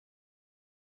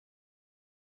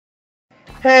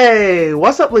Hey,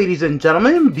 what's up ladies and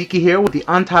gentlemen, Beaky here with the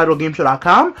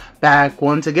UntitledGameShow.com, back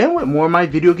once again with more of my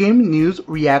video game news,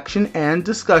 reaction, and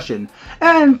discussion.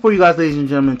 And for you guys ladies and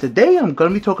gentlemen, today I'm going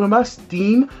to be talking about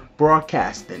Steam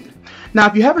Broadcasting. Now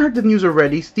if you haven't heard the news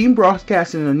already, Steam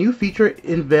Broadcasting is a new feature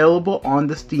available on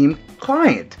the Steam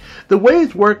client. The way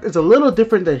it's worked is a little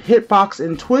different than Hitbox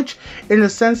and Twitch in the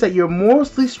sense that you're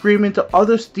mostly streaming to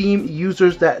other Steam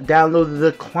users that downloaded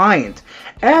the client.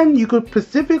 And you could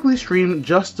specifically stream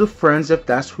just to friends if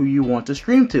that's who you want to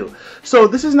stream to. So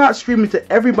this is not streaming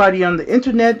to everybody on the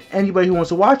internet, anybody who wants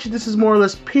to watch it. This is more or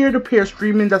less peer-to-peer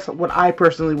streaming. That's what I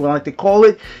personally would like to call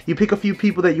it. You pick a few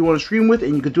people that you want to stream with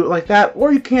and you could do it like that.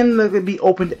 Or you can let it be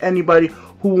open to anybody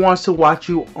who wants to watch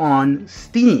you on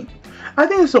Steam. I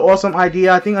think it's an awesome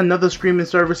idea. I think another streaming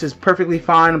service is perfectly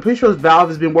fine. I'm pretty sure Valve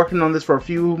has been working on this for a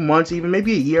few months, even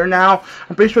maybe a year now.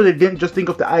 I'm pretty sure they didn't just think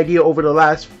of the idea over the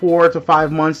last 4 to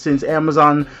 5 months since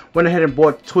Amazon went ahead and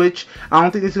bought Twitch. I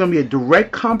don't think it's going to be a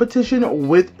direct competition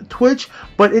with Twitch,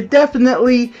 but it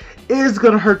definitely is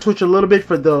going to hurt Twitch a little bit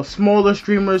for the smaller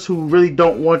streamers who really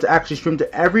don't want to actually stream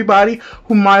to everybody,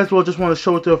 who might as well just want to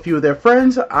show it to a few of their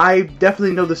friends. I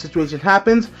definitely know the situation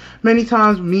happens. Many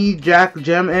times me, Jack,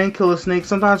 Gem, and Killer Snake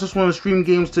sometimes just want to stream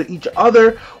games to each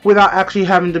other without actually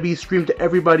having to be streamed to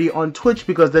everybody on Twitch,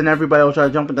 because then everybody will try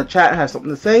to jump in the chat and have something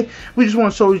to say. We just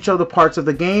want to show each other parts of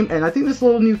the game, and I think this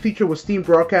little new feature with Steam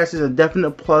Broadcast is a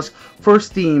definite plus for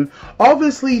Steam.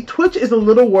 Obviously, Twitch is a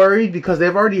little worried because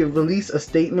they've already released a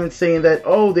statement saying that,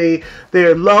 oh, they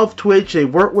love Twitch, they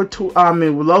work with they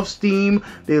love Steam,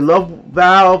 they love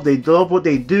Valve, they love what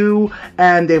they do,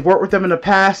 and they've worked with them in the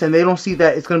past, and they don't see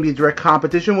that it's going to be a direct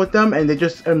competition with them, and they're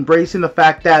just embracing the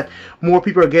fact that more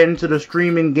people are getting into the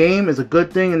streaming game is a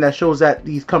good thing, and that shows that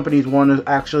these companies want to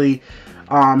actually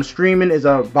streaming is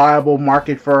a viable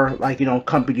market for, like, you know,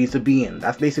 companies to be in.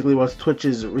 That's basically what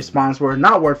Twitch's response were.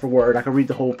 Not word for word. I can read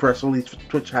the whole press release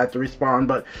Twitch had to respond,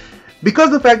 but because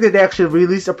of the fact that they actually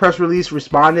released a press release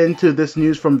responding to this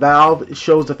news from Valve, it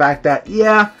shows the fact that,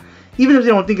 yeah, even if they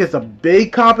don't think it's a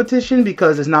big competition,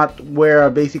 because it's not where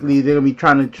basically they're going to be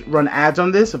trying to run ads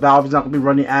on this. Valve is not going to be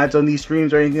running ads on these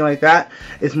streams or anything like that.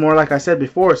 It's more like I said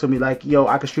before, it's going to be like, yo,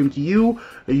 I can stream to you,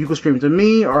 or you can stream to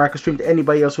me, or I can stream to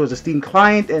anybody else who has a Steam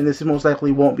client, and this most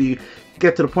likely won't be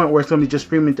get to the point where it's going to be just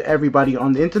streaming to everybody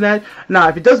on the internet. Now,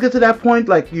 if it does get to that point,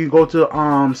 like you go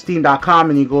to steam.com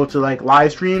and you go to like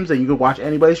live streams and you can watch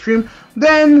anybody stream,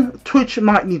 then Twitch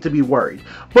might need to be worried.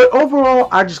 But overall,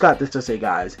 I just got this to say,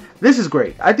 guys, this is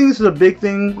great. I think this is a big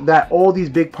thing that all these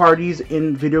big parties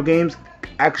in video games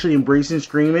actually embracing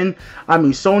streaming. I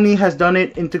mean, Sony has done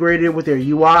it, integrated with their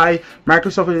UI.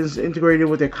 Microsoft is integrated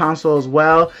with their console as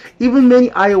well. Even many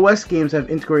iOS games have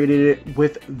integrated it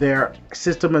with their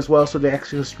system as well, so they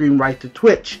actually stream right to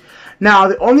Twitch. Now,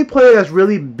 the only player that's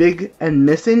really big and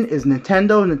missing is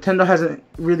Nintendo. Nintendo hasn't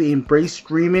really embraced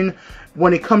streaming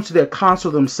when it comes to their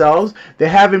console themselves. They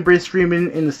have embraced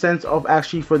streaming in the sense of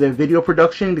actually for their video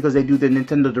production, because they do the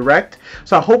Nintendo Direct.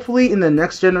 So hopefully in the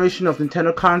next generation of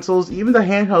Nintendo consoles, even the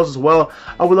handhelds as well,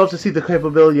 I would love to see the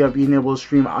capability of being able to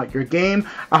stream out your game.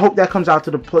 I hope that comes out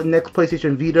to the next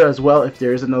PlayStation Vita as well, if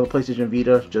there is another PlayStation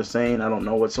Vita. Just saying, I don't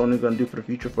know what Sony's going to do for the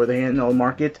future for the handheld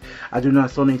market. I do know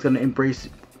Sony's going to embrace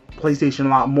PlayStation a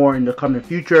lot more in the coming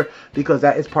future, because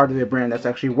that is part of their brand that's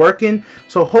actually working.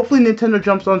 So hopefully Nintendo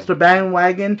jumps onto the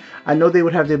bandwagon. I know they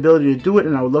would have the ability to do it,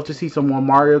 and I would love to see some more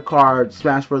Mario Kart,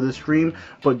 Smash Bros. Stream,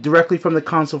 but directly from the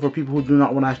console for people who do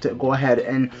not want to have to go ahead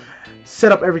and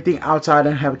set up everything outside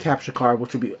and have a capture card,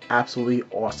 which would be absolutely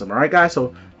awesome. Alright guys,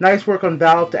 so nice work on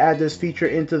Valve to add this feature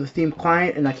into the Steam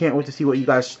client, and I can't wait to see what you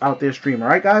guys out there stream.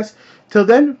 Alright guys, till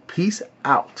then, peace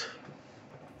out.